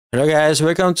Hello guys,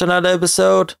 welcome to another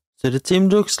episode. So the team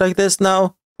looks like this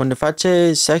now.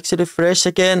 Wan-Bissaka is actually fresh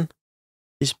again.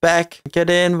 He's back. Get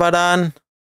in, Varana.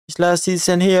 His last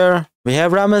season here. We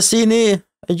have Ramazini,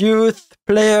 a youth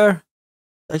player.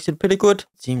 Actually pretty good.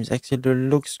 Team actually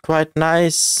looks quite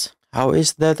nice. How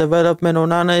is the development?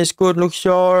 Onana is good, looks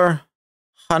sure.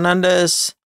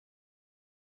 Fernandes.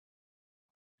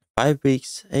 5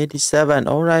 weeks, 87.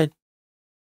 Alright.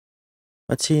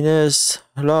 Martinez,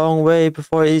 a long way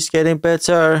before he's getting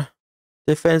better.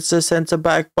 Defensive center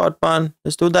back, Botman.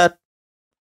 Let's do that.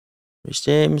 Rich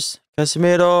James,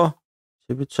 Casemiro.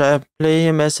 Should we try and play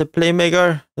him as a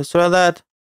playmaker? Let's try that.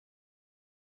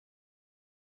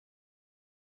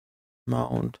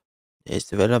 Mount. His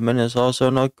development is also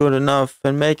not good enough.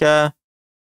 And make a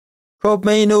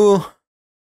Mainoo.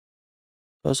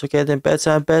 Also getting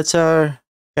better and better.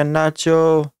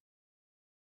 Garnacho.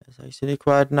 It's actually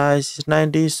quite nice. He's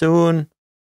 90 soon.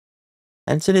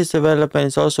 Antony's development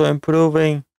is also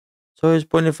improving. So is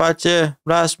Boniface.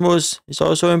 Rasmus is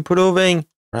also improving.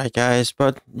 Right guys,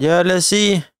 but yeah, let's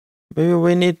see. Maybe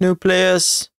we need new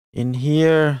players. In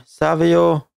here,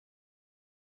 Savio.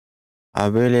 I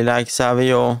really like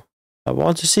Savio. I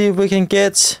want to see if we can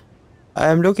get... I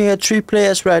am looking at 3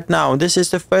 players right now. This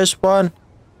is the first one.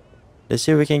 Let's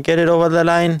see if we can get it over the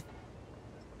line.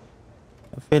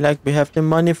 I feel like we have the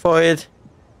money for it.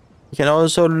 We can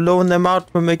also loan them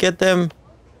out when we get them.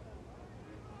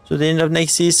 To the end of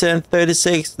next season,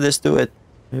 36. Let's do it.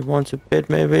 We want to bid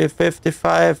maybe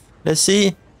 55. Let's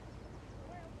see.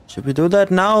 Should we do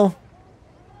that now?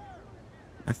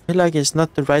 I feel like it's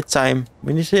not the right time.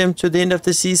 We need him to the end of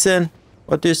the season.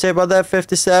 What do you say about that?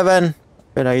 57. I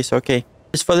feel like it's okay.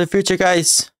 It's for the future,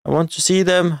 guys. I want to see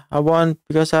them. I want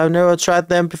because I've never tried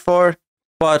them before.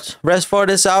 But Rashford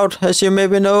is out, as you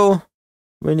maybe know.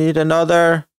 We need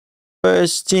another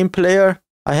first team player.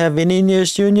 I have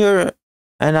INEOS Jr.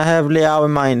 and I have Leao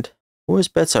in mind. Who is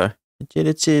better?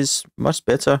 Agility is much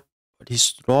better, but he's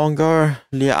stronger.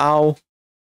 Leao.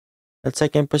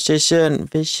 Attacking position.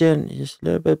 Vision is a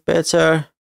little bit better.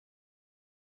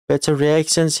 Better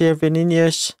reactions here with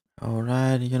INEOS.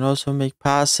 Alright, you can also make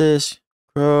passes.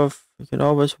 Curve. You can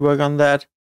always work on that.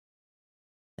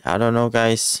 I don't know,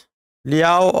 guys.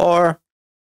 Leao or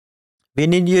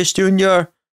INEOS Jr.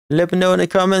 Let me know in the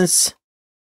comments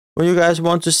what you guys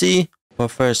want to see. But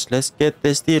first, let's get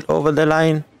this deal over the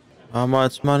line. How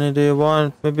much money do you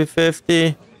want? Maybe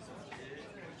 50.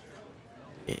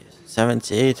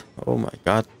 78. Oh my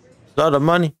god. It's a lot of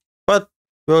money. But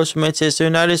we also Manchester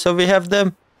United, so we have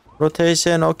them.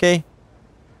 Rotation, okay.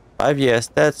 5 years.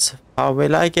 That's how we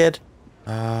like it.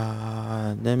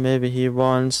 Then maybe he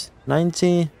wants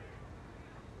 90.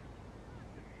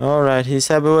 Alright, he's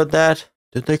happy with that.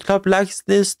 Do the club likes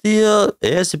this deal?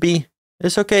 Yes, B.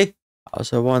 It's okay. I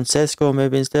also want Sesko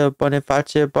maybe instead of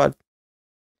Boniface, but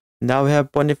now we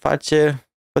have Boniface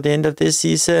for the end of this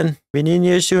season.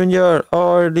 INEOS Jr.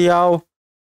 or Leao.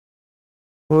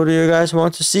 Who do you guys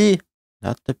want to see?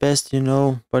 Not the best, you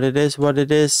know, but it is what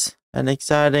it is. An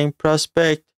exciting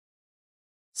prospect.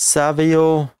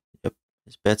 Savio. Yep,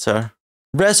 it's better.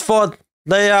 Rashford.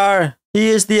 They are. He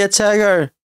is the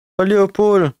attacker for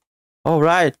Liverpool.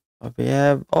 Alright. We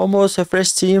have almost a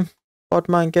fresh team.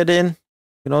 Botman, get in.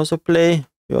 You can also play.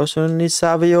 We also need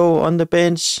Savio on the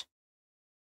bench.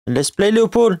 And let's play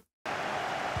Liverpool.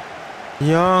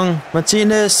 Young.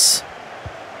 Martinez.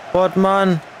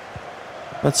 Botman.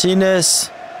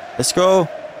 Martinez. Let's go.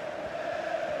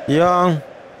 Young.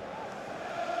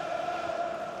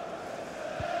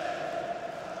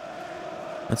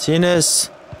 Martinez.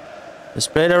 Let's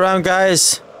play it around,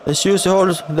 guys. Let's use the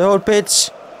whole pitch.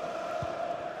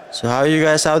 So how are you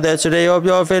guys out there today? Hope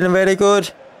you're all feeling very good.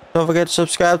 Don't forget to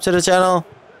subscribe to the channel.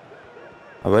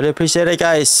 I really appreciate it,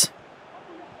 guys.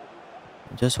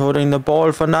 I'm just holding the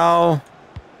ball for now.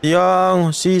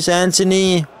 Young sees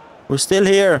Antony. We're still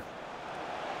here.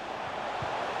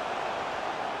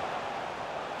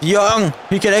 Young,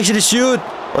 he can actually shoot.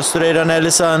 Or straight on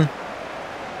Ellison.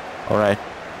 Alright.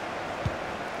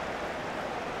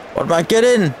 What might get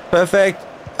in? Perfect.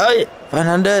 Hey,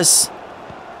 Fernandes.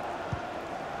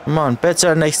 Come on,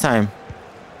 better next time.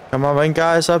 Come on,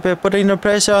 guys, up here putting the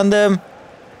pressure on them.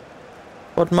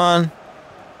 Botman.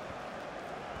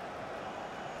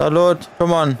 Dalot,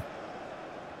 come on.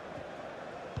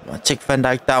 Check Van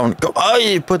Dijk down. Go.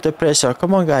 Oh, put the pressure.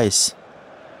 Come on, guys.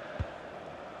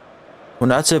 Oh,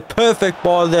 that's a perfect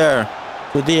ball there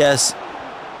to Diaz.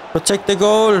 Protect the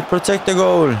goal. Protect the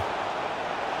goal.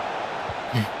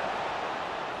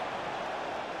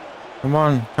 Come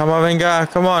on. Come on, Wenger.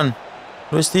 Come on.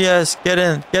 Luis Diaz, get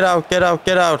in. Get out. Get out.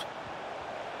 Get out.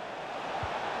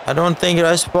 I don't think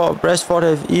Rashford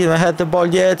have even had the ball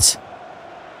yet.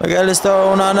 McAllister,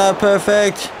 Onana,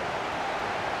 perfect.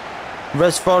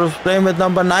 Rashford is playing with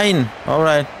number 9.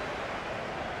 Alright.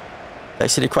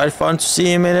 Actually quite fun to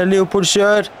see him in a Liverpool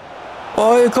shirt.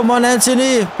 Oh, come on,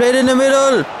 Antony. Play it in the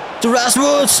middle. To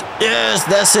Rasmus. Yes,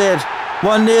 that's it.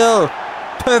 1-0.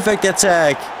 Perfect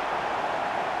attack.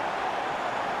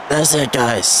 That's it,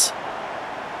 guys.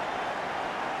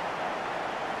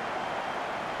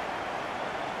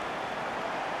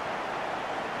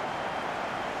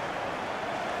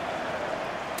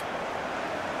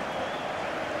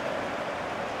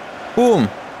 Boom.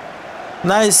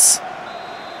 Nice.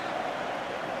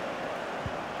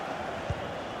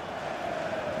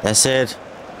 That's it.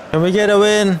 Can we get a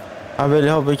win? I really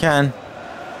hope we can.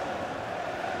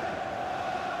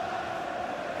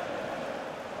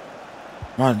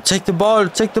 Come on, take the ball,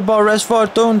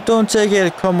 Rashford. Don't take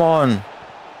it. Come on.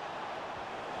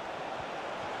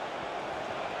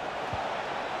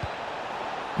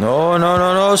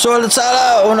 No. So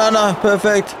Salah. Onana,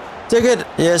 perfect. Take it.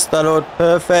 Yes, Dalot,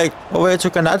 perfect. Over to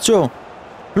Garnacho.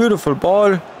 Beautiful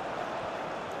ball.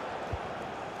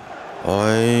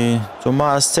 Oi,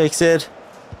 Thomas takes it.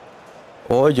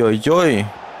 Oi.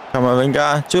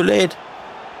 Camavinga, too late.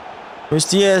 Who's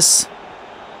Diaz?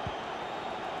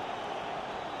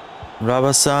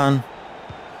 Robertson.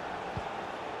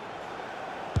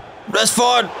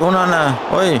 Rashford. Onana.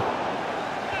 Oi.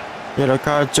 Yellow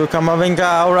card to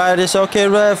Camavinga. Alright, it's okay,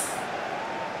 ref.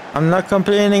 I'm not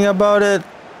complaining about it.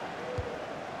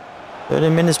 30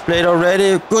 minutes played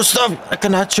already. Good stuff.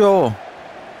 Garnacho.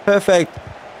 Perfect.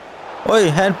 Oi,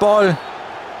 handball.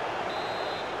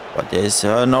 But there's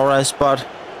no right spot.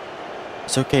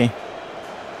 It's okay.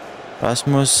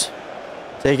 Rasmus.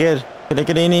 Take it.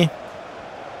 Pellegrini.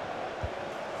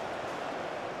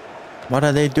 What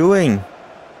are they doing?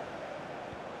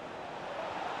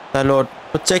 Dalot.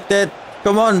 Protect it.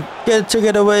 Come on. Take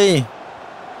it away.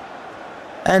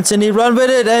 Antony, run with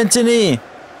it, Antony.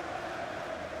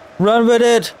 Run with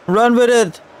it.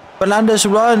 Fernandes,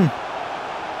 run.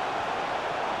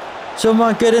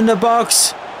 Someone get in the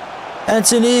box.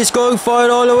 Antony is going for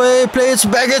it all the way. Play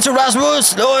it back into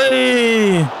Rasmus.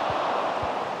 Oi!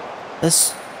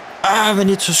 We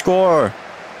need to score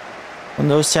on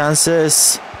those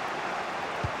chances.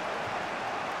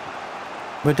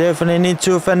 We definitely need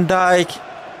to. Van Dijk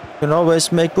can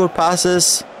always make good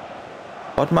passes.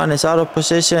 Otman is out of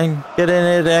position. Get in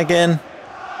it again.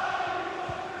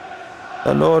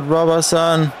 Dalot,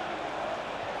 Robertson.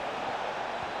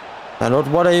 Dalot,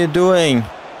 what are you doing?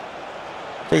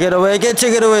 Take it away.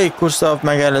 Take it away. Good stuff,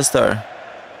 McAllister.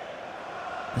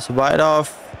 It's wide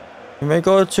off. We may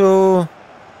go to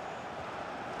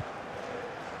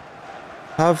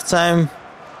half time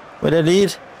with a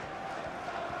lead.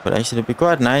 Would actually be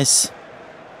quite nice.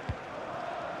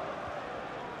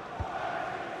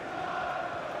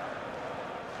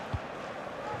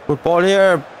 Good ball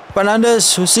here.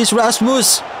 Fernandes, who sees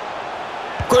Rasmus.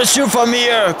 Good shoot from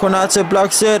here. Konate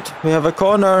blocks it. We have a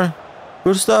corner.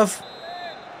 Good stuff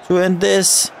to end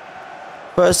this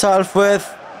first half with.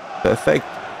 Perfect.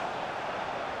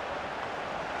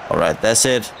 Alright, that's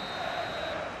it.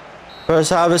 First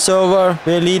half is over.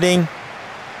 We're leading.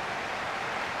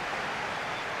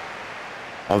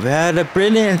 Oh, we had a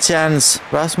brilliant chance.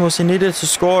 Rasmus, he needed to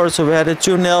score, so we had a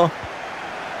 2-0.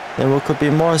 Then we could be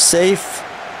more safe.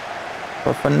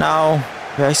 But for now,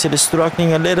 we're actually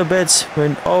struggling a little bit.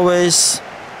 We always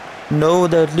know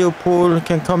that Liverpool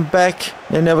can come back.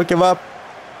 They never give up.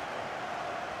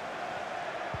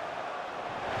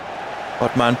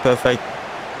 Otman, perfect.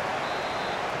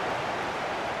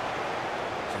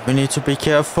 We need to be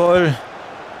careful.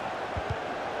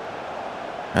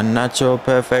 And Nacho,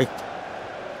 perfect.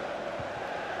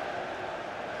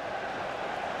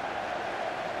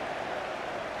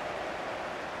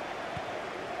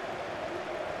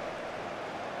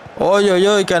 Oi,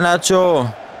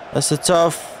 Garnacho. That's a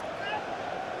tough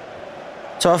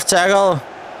tackle.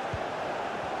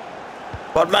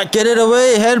 But man, get it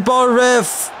away. Handball,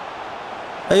 ref.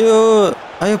 Are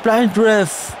you blind,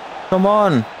 ref? Come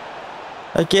on.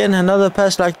 Again, another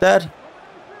pass like that.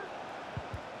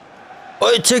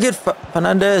 Oi, take it,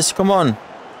 Fernandes. Come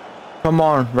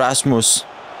on, Rasmus.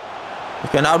 You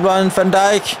can outrun Van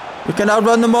Dijk. You can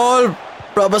outrun them all.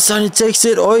 Robertson, he takes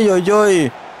it.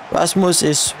 Oi. Rasmus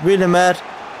is really mad.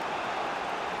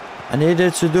 I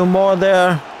needed to do more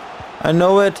there. I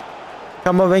know it.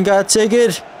 Come on, Wenger, take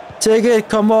it. Take it.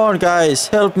 Come on, guys.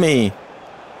 Help me.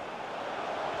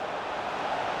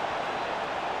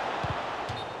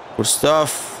 Good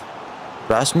stuff.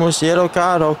 Rasmus, yellow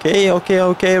card. Okay,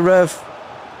 ref.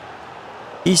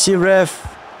 Easy,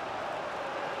 ref.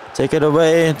 Take it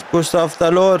away. Gustav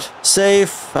Dalot.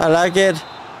 Safe. I like it.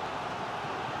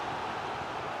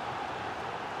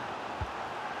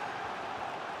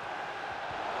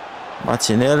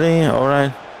 Martinelli.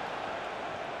 Alright.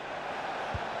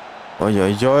 Oi,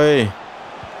 oi, oi.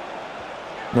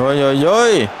 Oi, oi,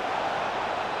 oi.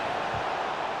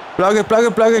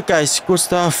 Plug it, guys. Good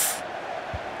stuff.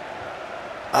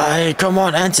 Aye, come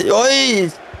on, Antony.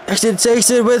 Oi! Actually takes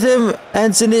it with him.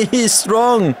 Antony, he's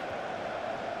strong.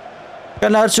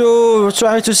 Garnacho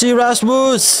trying to see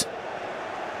Rasmus.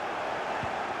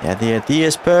 Yeah, the idea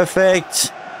is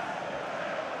perfect.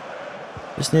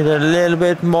 Just need a little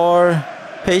bit more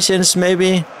patience,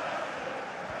 maybe.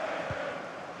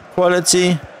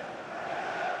 Quality.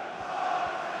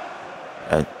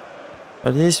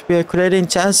 At least we are creating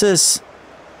chances.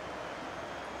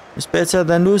 It's better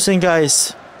than losing,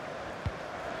 guys.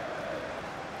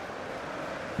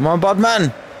 Come on,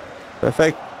 Botman.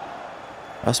 Perfect.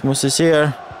 Rasmus is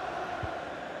here.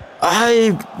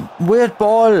 Aye, weird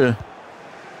ball.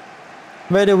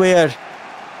 Very weird.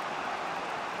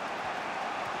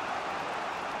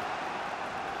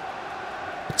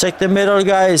 Protect the middle,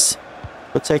 guys.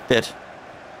 Protect it.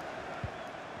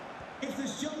 If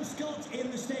there's John Scott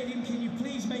in the stadium, can you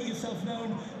please make yourself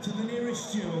known to the nearest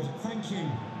steward? Thank you.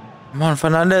 Come on,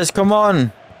 Fernandes, come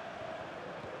on.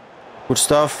 Good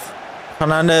stuff.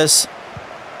 Fernandes.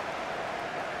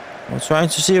 I'm trying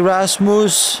to see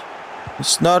Rasmus.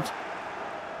 It's not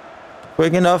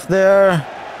quick enough there.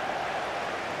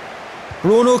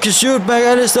 Bruno can shoot.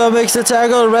 McAllister makes the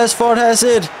tackle. Rashford has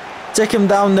it. Take him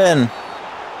down then.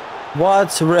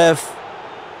 What, ref?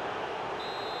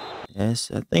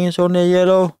 Yes, I think it's only a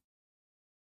yellow.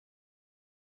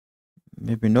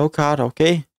 Maybe no card.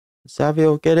 Okay.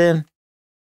 Savio, get in.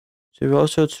 Should we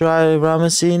also try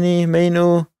Ramazini,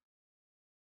 Mainoo?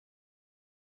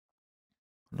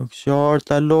 Look short,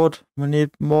 Dalot. We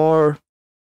need more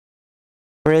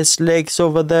press legs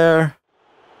over there.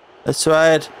 Let's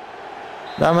try it.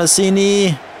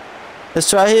 Ramazini. Let's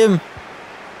try him.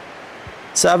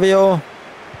 Savio.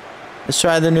 Let's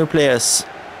try the new players.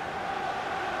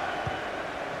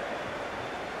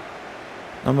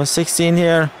 Number 16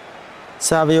 here.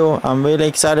 Savio. I'm really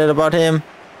excited about him.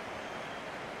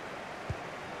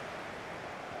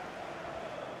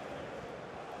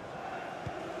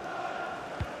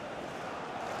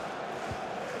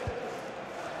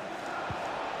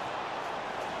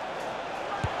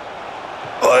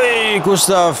 Good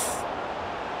stuff.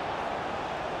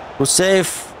 Good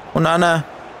save. Onana.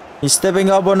 He's stepping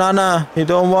up, Onana. He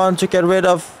don't want to get rid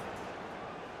of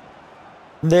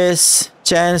this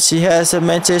chance he has at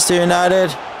Manchester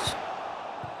United.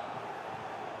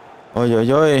 Oi,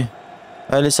 oi, oi.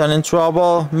 Alisson in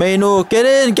trouble. Mainoo, get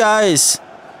in, guys.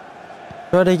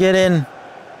 Gotta get in.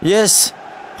 Yes.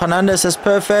 Fernandes is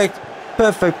perfect.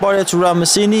 Perfect body to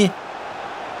Ramazini.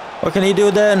 What can he do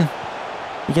then?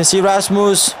 You can see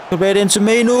Rasmus. Good right into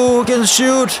Mainoo. Can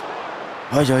shoot.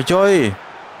 Oi, oi, oi.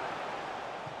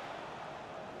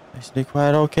 Actually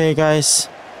quite okay, guys.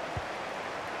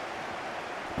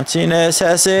 Martinez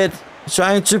has it.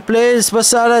 Trying to place.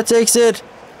 Basada takes it.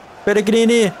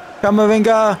 Pellegrini.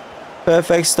 Camavinga.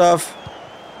 Perfect stuff.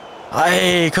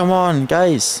 Aye, come on,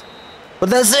 guys.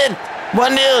 But that's it.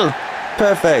 1-0.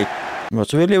 Perfect. It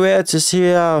was really weird to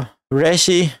see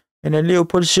Rashi in a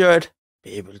Liverpool shirt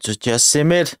be able to just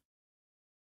sim it.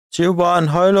 2-1,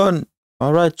 Højlund.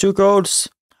 Alright, 2 goals.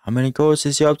 How many goals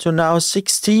is he up to now?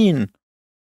 16.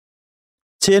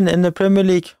 10 in the Premier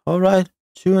League. Alright,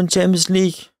 2 in Champions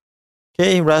League.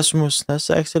 Okay, Rasmus. That's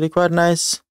actually quite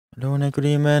nice. Loan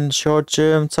agreement, short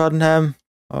term, Tottenham.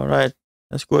 Alright,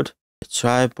 that's good. Let's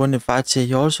try Boniface.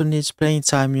 He also needs playing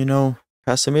time, you know.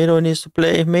 Casemiro needs to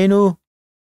play. Mainoo.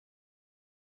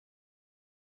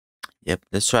 Yep,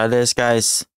 let's try this,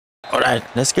 guys. Alright,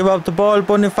 let's give up the ball.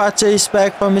 Boniface is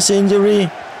back from his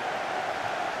injury.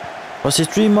 Was it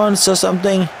 3 months or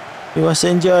something? He was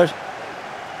injured.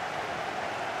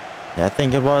 Yeah, I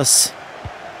think it was.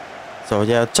 So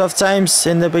yeah, tough times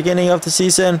in the beginning of the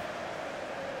season.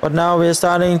 But now we're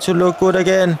starting to look good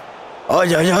again. Oh,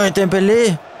 yeah,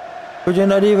 Dembele. Could you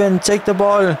not even take the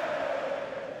ball?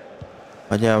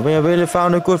 But yeah, we have really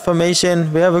found a good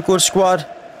formation. We have a good squad.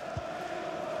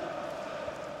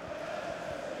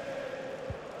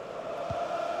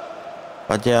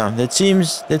 But yeah, the team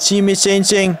is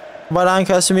changing. Varane,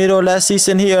 Casemiro last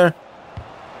season here.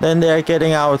 Then they are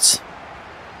getting out.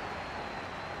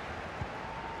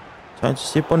 Trying to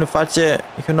see Boniface.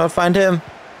 You cannot find him.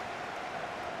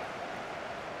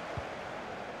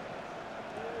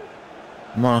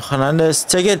 Come on, Fernandes,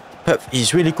 take it.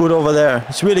 He's really good over there.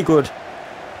 He's really good.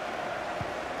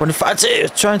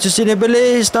 Boniface trying to see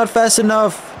Dembele. He's not fast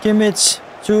enough. Kimmich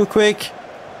too quick.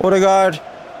 Odegaard.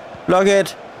 Block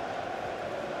it.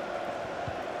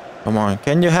 Come on.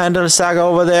 Can you handle Saka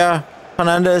over there?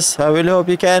 Fernandes. I really hope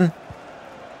you can.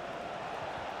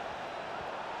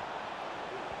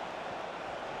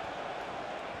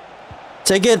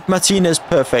 Take it. Martinez.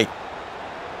 Perfect.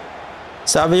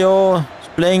 Savio is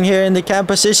playing here in the camp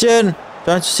position.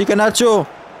 Trying to see Garnacho.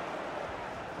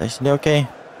 Actually okay.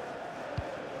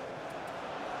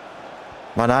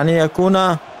 Varane,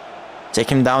 Acuna. Take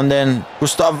him down then.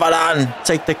 Gustav Varane.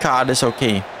 Take the card. It's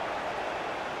okay.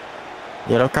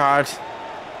 Yellow card.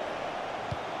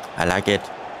 I like it.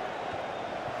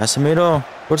 Casemiro.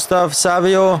 Good stuff.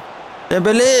 Savio.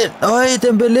 Dembele. Oh,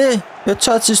 Dembele. Your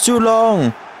touch is too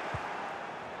long.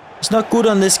 It's not good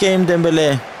on this game,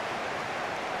 Dembele.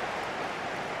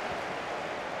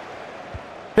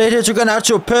 Played here to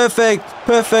Garnacho. Perfect.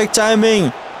 Perfect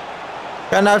timing.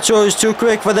 Garnacho is too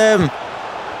quick for them.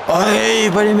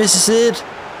 Oh, but he misses it.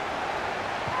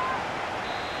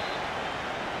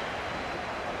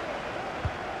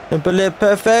 Dembele,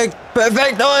 perfect.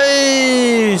 Perfect.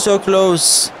 Oh, so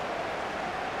close.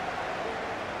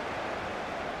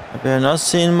 We have not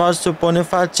seen much to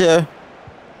Boniface.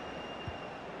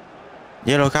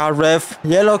 Yellow card, ref.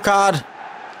 Yellow card.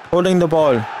 Holding the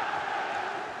ball.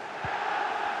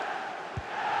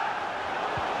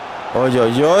 Oi,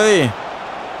 oi, oi.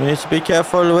 We need to be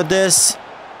careful with this.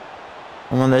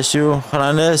 Come on, that's you.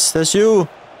 Fernandes, that's you.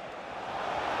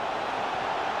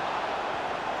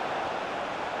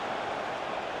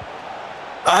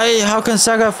 Aye, how can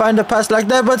Saka find a pass like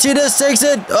that? But he just takes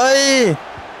it. Aye.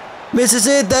 Misses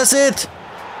it, that's it.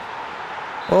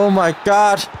 Oh my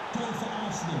god.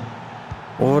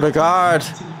 Odegaard.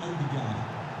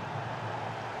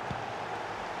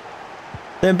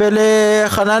 Dembele,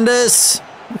 Fernandes.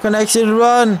 You can actually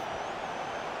run.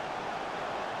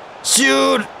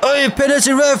 Shoot! Oh,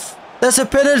 penalty, ref! That's a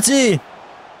penalty!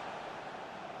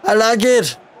 I like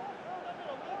it!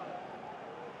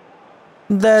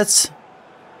 That's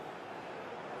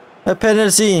a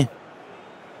penalty.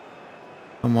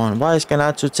 Come on, why is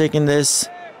Garnacho taking this?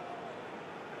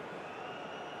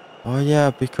 Oh yeah,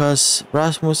 because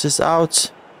Rasmus is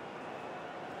out.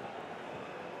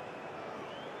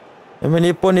 And we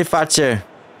need Boniface.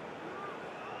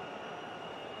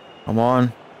 Come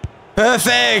on.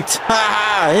 Perfect!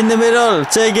 Ha! In the middle.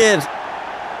 Take it.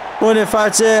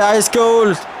 Boniface, ice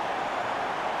cold.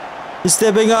 He's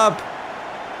stepping up.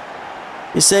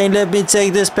 He's saying, let me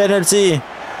take this penalty.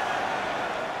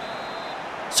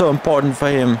 So important for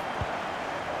him.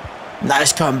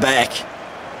 Nice comeback.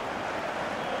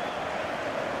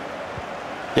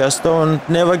 Just don't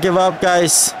never give up,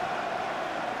 guys.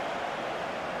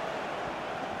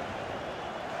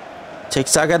 Take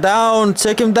Saka down.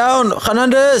 Take him down.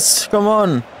 Fernandes. Come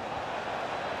on.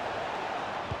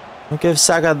 Don't give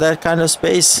Saka that kind of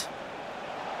space.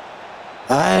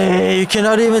 You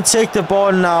cannot even take the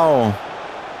ball now.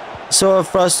 So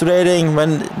frustrating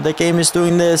when the game is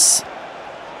doing this.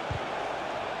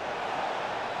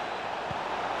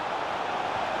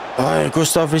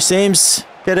 Gustav Reseems.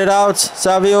 Get it out.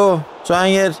 Savio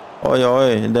trying it.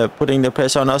 Oi, they're putting the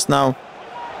pressure on us now.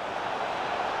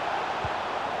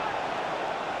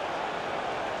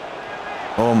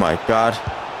 Oh my god.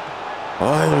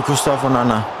 Oh, Gustav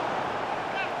Onana.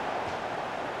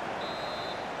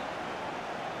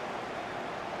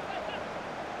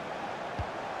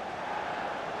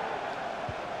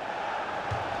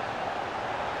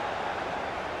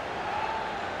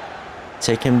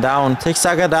 Take him down. Take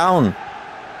Saka down.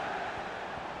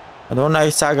 I don't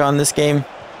like Saka on this game.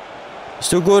 It's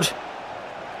too good.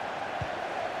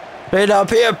 Play it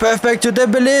up here. Perfect to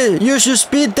Dembele. Use your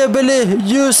speed, Dembele.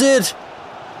 Use it.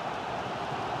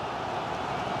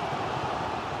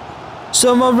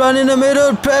 Someone run in the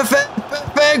middle. Perfect.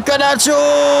 Perfect.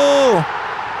 Garnacho.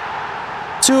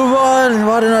 2-1.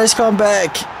 What a nice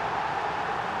comeback.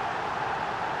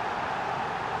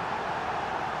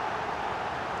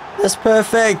 That's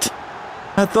perfect.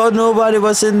 I thought nobody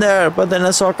was in there, but then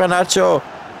I saw Garnacho.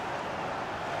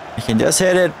 I can just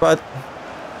hit it, but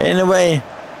anyway.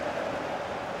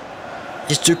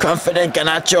 He's too confident,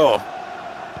 Garnacho.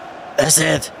 That's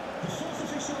it.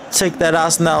 Take that,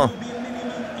 Arsenal.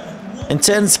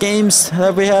 Intense games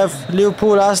that we have.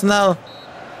 Liverpool, Arsenal.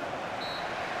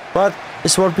 But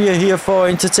it's what we are here for,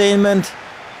 entertainment.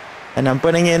 And I'm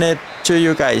putting in it to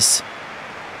you guys.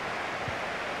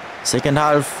 Second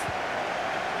half.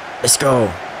 Let's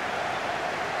go.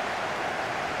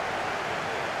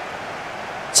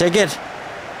 Take it.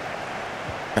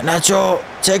 Garnacho.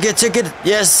 Take it.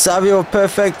 Yes, Savio.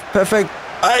 Perfect. Perfect.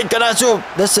 Hey, Garnacho!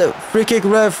 That's a free kick,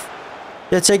 ref.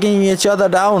 They're taking each other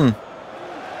down.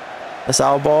 That's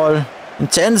our ball.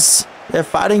 Intense. They're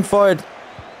fighting for it.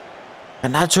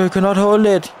 Garnacho cannot hold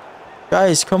it.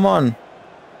 Guys, come on.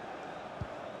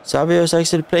 Savio's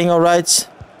actually playing alright.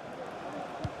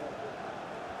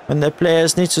 When the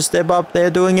players need to step up,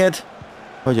 they're doing it.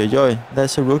 Oi,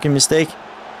 that's a rookie mistake.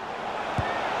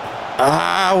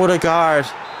 Ah, what a guard.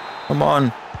 Come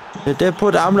on. Did they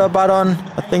put Amrabat on?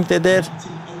 I think they did.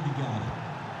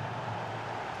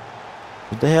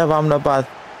 Did they have Amrabat?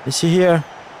 Is he here?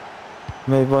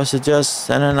 Maybe was it just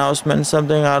an announcement,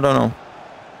 something? I don't know.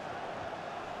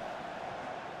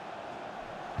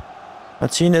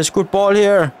 Martinez, good ball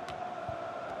here.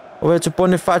 Over to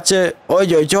Boniface. Oi,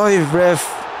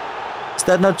 ref. Is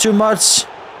that not too much?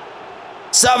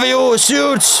 Savio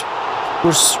shoots.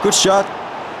 Good shot.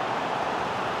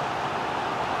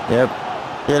 Yep.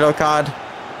 Yellow card.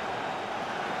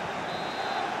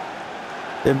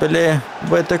 Dembele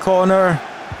with the corner.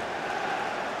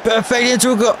 Perfect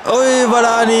into go. Oi,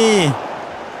 Varane.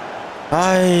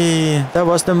 Aye, that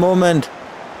was the moment.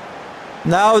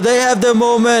 Now they have the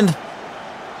moment.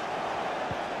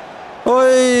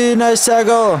 Oi, nice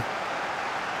tackle.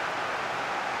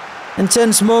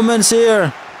 Intense moments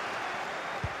here.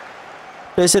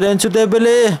 Place it into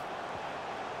Dembele.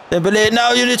 Dembele,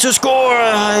 now you need to score.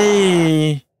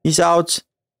 Aye. He's out.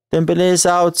 Dembele is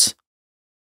out.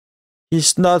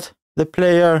 He's not the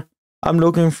player I'm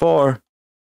looking for.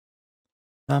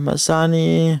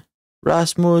 Ramazani,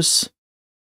 Rasmus,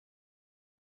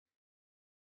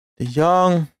 De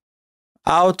Jong,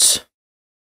 out.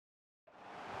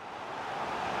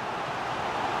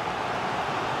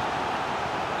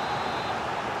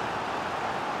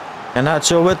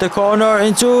 Garnacho with the corner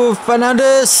into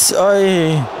Fernandes.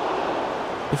 Oi.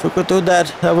 If we could do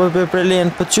that, that would be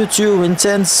brilliant. Pachuchu,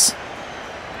 intense.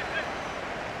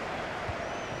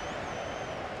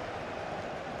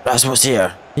 Rasmus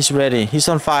here. He's ready. He's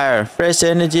on fire. Fresh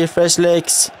energy, fresh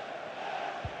legs.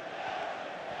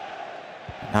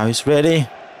 Now he's ready.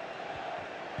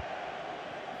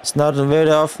 It's not very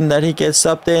often that he gets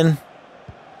subbed in,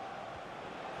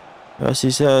 because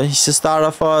he's a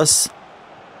starter for us.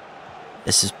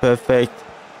 This is perfect.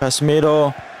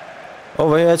 Casemiro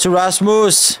over here to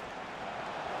Rasmus.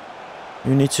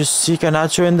 You need to see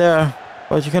Garnacho in there,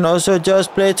 but you can also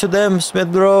just play to them.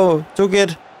 Smith Rowe took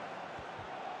it.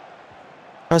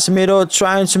 Casemiro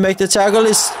trying to make the tackle.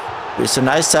 It's a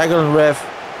nice tackle, ref.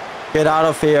 Get out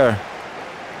of here.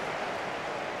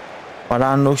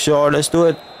 Varane looks short. Let's do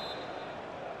it.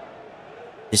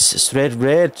 It's a straight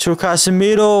red to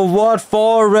Casemiro. What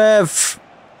for, ref?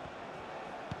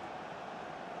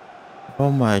 Oh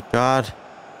my god.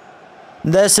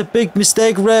 That's a big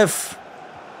mistake, ref.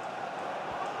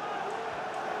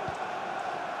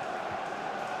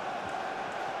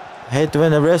 I hate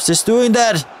when the refs is doing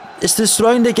that. It's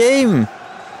destroying the game.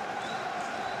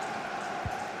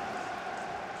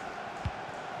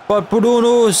 But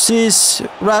Bruno sees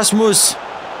Rasmus.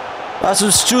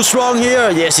 Rasmus too strong here.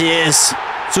 Yes, he is.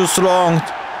 Too strong.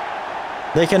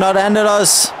 They cannot handle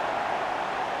us.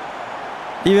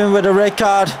 Even with a red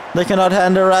card, they cannot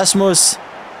handle Rasmus.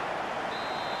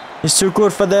 He's too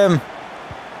good for them.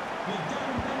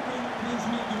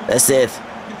 That's it.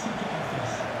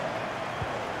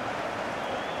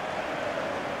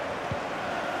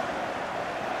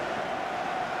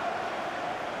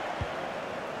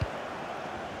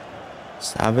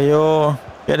 Savio,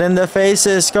 get in their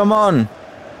faces, come on.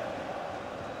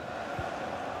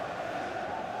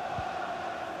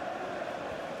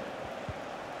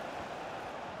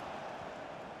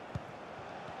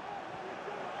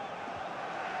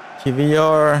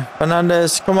 Kivior,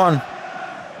 Fernandes, come on.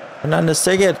 Fernandes,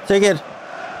 take it.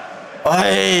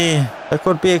 Oi, that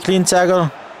could be a clean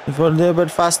tackle. If we're a little bit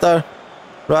faster.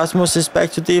 Rasmus is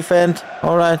back to defend.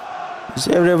 Alright, he's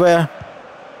everywhere.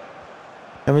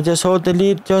 Can we just hold the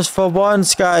lead just for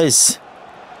once, guys?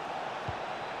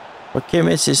 But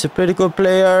Kimmich is a pretty good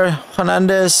player.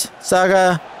 Fernandes,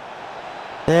 Saga.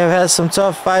 They have had some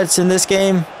tough fights in this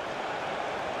game.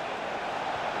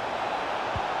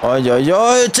 Oi,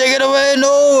 take it away,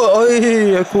 no!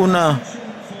 Oi, Acuna.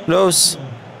 Close.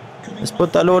 Let's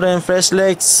put Dalot in fresh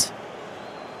legs.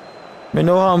 We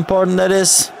know how important that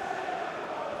is.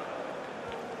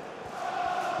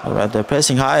 Alright, they're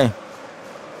pressing high.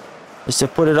 Let's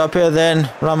just put it up here then.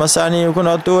 Ramazani, you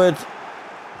cannot do it.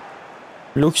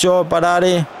 Look short,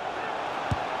 Badari.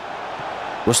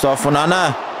 Gustav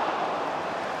Onana.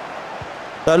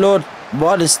 Dalot,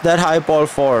 what is that high ball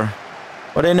for?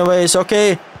 But anyway, it's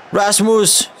okay.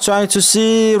 Rasmus trying to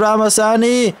see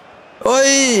Ramazani.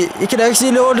 Oi, he can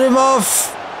actually load him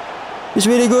off. He's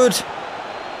really good.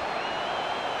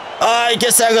 Oh, he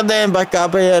gets second then by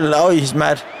Gabriel. Oh, he's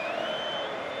mad.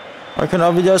 Why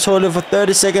cannot we just hold it for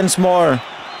 30 seconds more?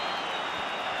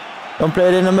 Don't play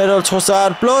it in the middle,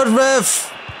 Trossard. Blood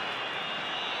ref!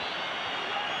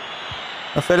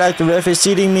 I feel like the ref is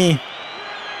cheating me.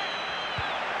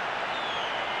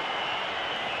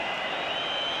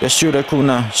 Just shoot,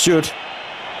 Acuna. Shoot.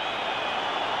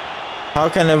 How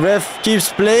can the ref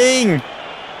keeps playing?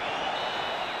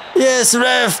 Yes,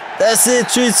 ref! That's it,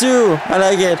 3-2. I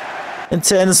like it.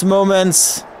 Intense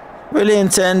moments. Really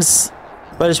intense.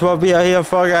 But it's what we are here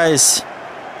for, guys.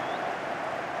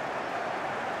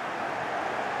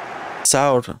 It's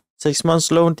out. 6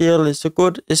 months loan deal is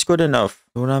good enough.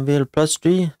 Unaville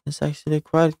 +3 is actually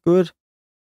quite good.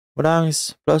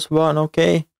 Brangs +1,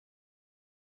 okay.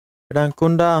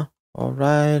 Kunda,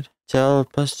 alright. Tell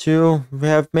 +2. We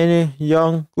have many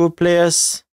young, good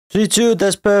players. 3-2,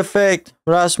 that's perfect.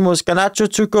 Rasmus, Garnacho,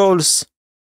 2 goals.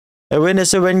 A win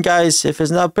is a win, guys. If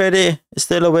it's not pretty, it's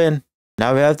still a win.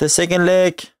 Now we have the second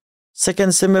leg.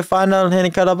 Second semi-final in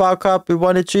the Carabao Cup. We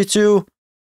won it 3-2.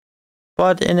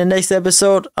 But in the next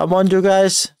episode, I want you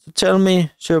guys to tell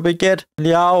me, should we get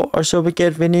Liao or should we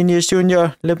get Vinicius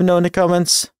Jr.? Let me know in the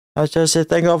comments. I'll just say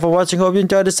thank you all for watching. Hope you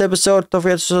enjoyed this episode. Don't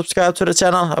forget to subscribe to the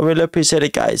channel. I really appreciate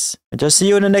it, guys. And just see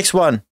you in the next one.